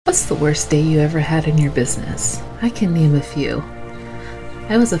What's the worst day you ever had in your business? I can name a few.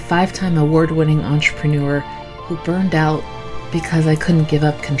 I was a 5-time award-winning entrepreneur who burned out because I couldn't give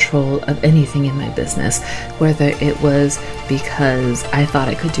up control of anything in my business, whether it was because I thought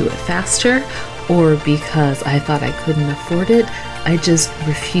I could do it faster or because I thought I couldn't afford it. I just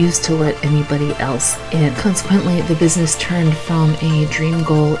refused to let anybody else in. Consequently, the business turned from a dream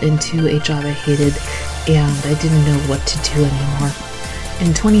goal into a job I hated, and I didn't know what to do anymore.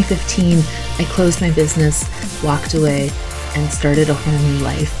 In 2015, I closed my business, walked away, and started a whole new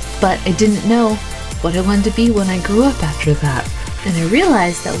life. But I didn't know what I wanted to be when I grew up after that. And I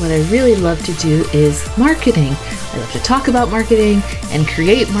realized that what I really love to do is marketing. I love to talk about marketing and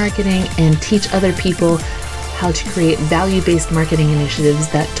create marketing and teach other people how to create value-based marketing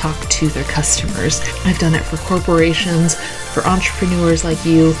initiatives that talk to their customers. I've done it for corporations, for entrepreneurs like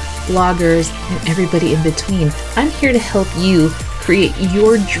you, bloggers, and everybody in between. I'm here to help you create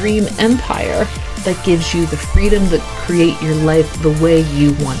your dream empire that gives you the freedom to create your life the way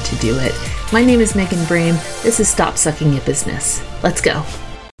you want to do it. My name is Megan Brame. This is Stop Sucking at Business. Let's go.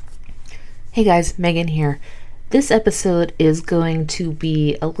 Hey guys, Megan here. This episode is going to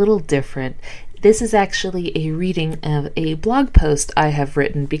be a little different. This is actually a reading of a blog post I have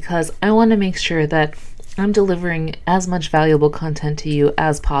written because I want to make sure that I'm delivering as much valuable content to you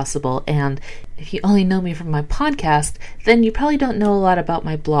as possible. And if you only know me from my podcast, then you probably don't know a lot about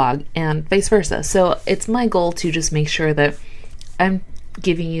my blog and vice versa. So it's my goal to just make sure that I'm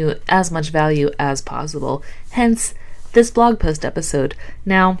giving you as much value as possible. Hence this blog post episode.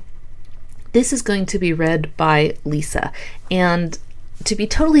 Now, this is going to be read by Lisa. And to be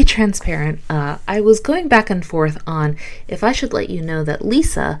totally transparent, I was going back and forth on if I should let you know that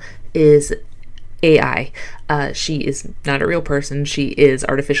Lisa is AI. She is not a real person. She is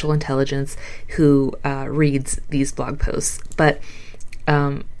artificial intelligence who reads these blog posts. But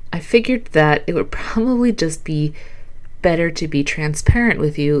I figured that it would probably just be better to be transparent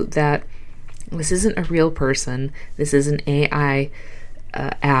with you that this isn't a real person. This is an AI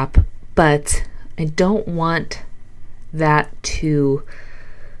app, but I don't want that to,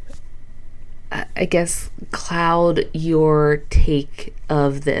 I guess, cloud your take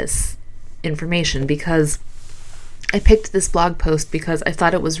of this information, because I picked this blog post because I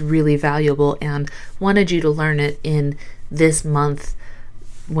thought it was really valuable and wanted you to learn it in this month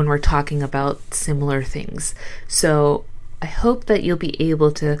when we're talking about similar things. So I hope that you'll be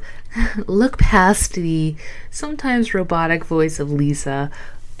able to look past the sometimes robotic voice of Lisa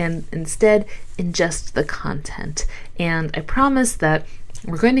and instead ingest the content. And I promise that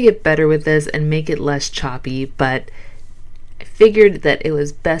we're going to get better with this and make it less choppy, but I figured that it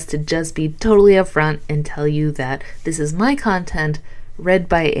was best to just be totally upfront and tell you that this is my content read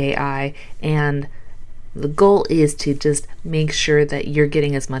by AI, and the goal is to just make sure that you're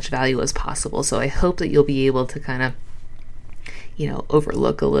getting as much value as possible. So I hope that you'll be able to kind of,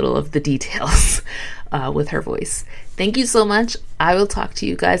 overlook a little of the details with her voice. Thank you so much. I will talk to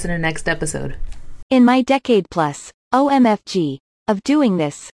you guys in our next episode. In my decade plus, OMFG, of doing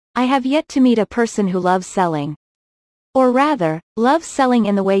this, I have yet to meet a person who loves selling. Or rather, loves selling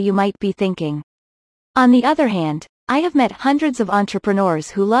in the way you might be thinking. On the other hand, I have met hundreds of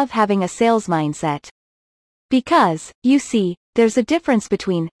entrepreneurs who love having a sales mindset. Because, you see, there's a difference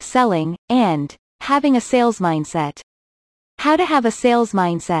between selling and having a sales mindset. How to have a sales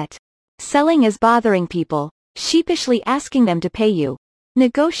mindset. Selling is bothering people, sheepishly asking them to pay you,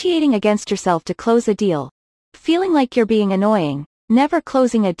 negotiating against yourself to close a deal, feeling like you're being annoying, never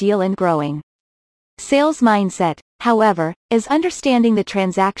closing a deal and growing. Sales mindset, however, is understanding the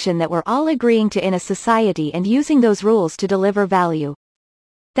transaction that we're all agreeing to in a society and using those rules to deliver value.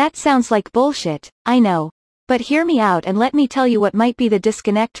 That sounds like bullshit, I know, but hear me out and let me tell you what might be the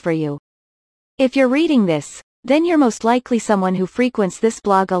disconnect for you. If you're reading this, then you're most likely someone who frequents this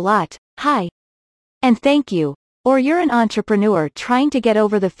blog a lot. Hi. And thank you. Or you're an entrepreneur trying to get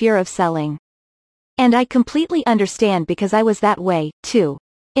over the fear of selling. And I completely understand because I was that way, too.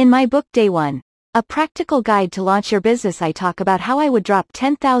 In my book Day One, A Practical Guide to Launch Your Business, I talk about how I would drop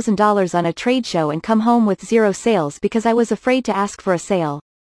 $10,000 on a trade show and come home with 0 sales because I was afraid to ask for a sale.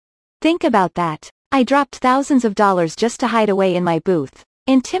 Think about that. I dropped thousands of dollars just to hide away in my booth,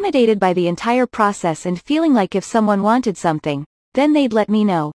 intimidated by the entire process and feeling like if someone wanted something, then they'd let me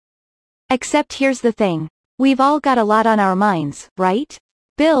know. Except here's the thing. We've all got a lot on our minds, right?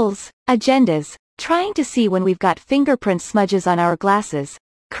 Bills, agendas, trying to see when we've got fingerprint smudges on our glasses,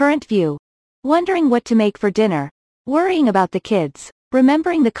 current view, wondering what to make for dinner, worrying about the kids,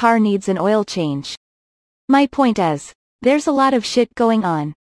 remembering the car needs an oil change. My point is, there's a lot of shit going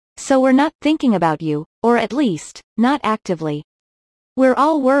on. So we're not thinking about you, or at least, not actively. We're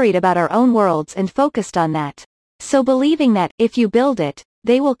all worried about our own worlds and focused on that. So believing that, if you build it,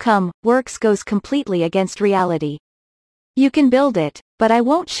 they will come, goes completely against reality. You can build it, but I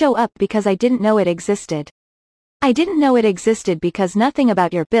won't show up because I didn't know it existed. I didn't know it existed because nothing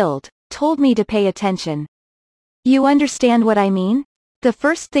about your build told me to pay attention. You understand what I mean? The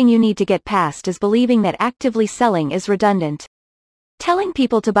first thing you need to get past is believing that actively selling is redundant. Telling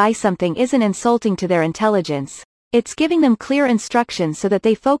people to buy something isn't insulting to their intelligence, it's giving them clear instructions so that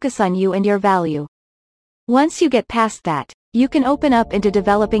they focus on you and your value. Once you get past that, you can open up into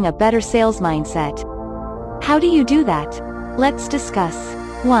developing a better sales mindset. How do you do that? Let's discuss.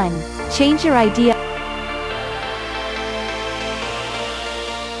 1. Change your idea.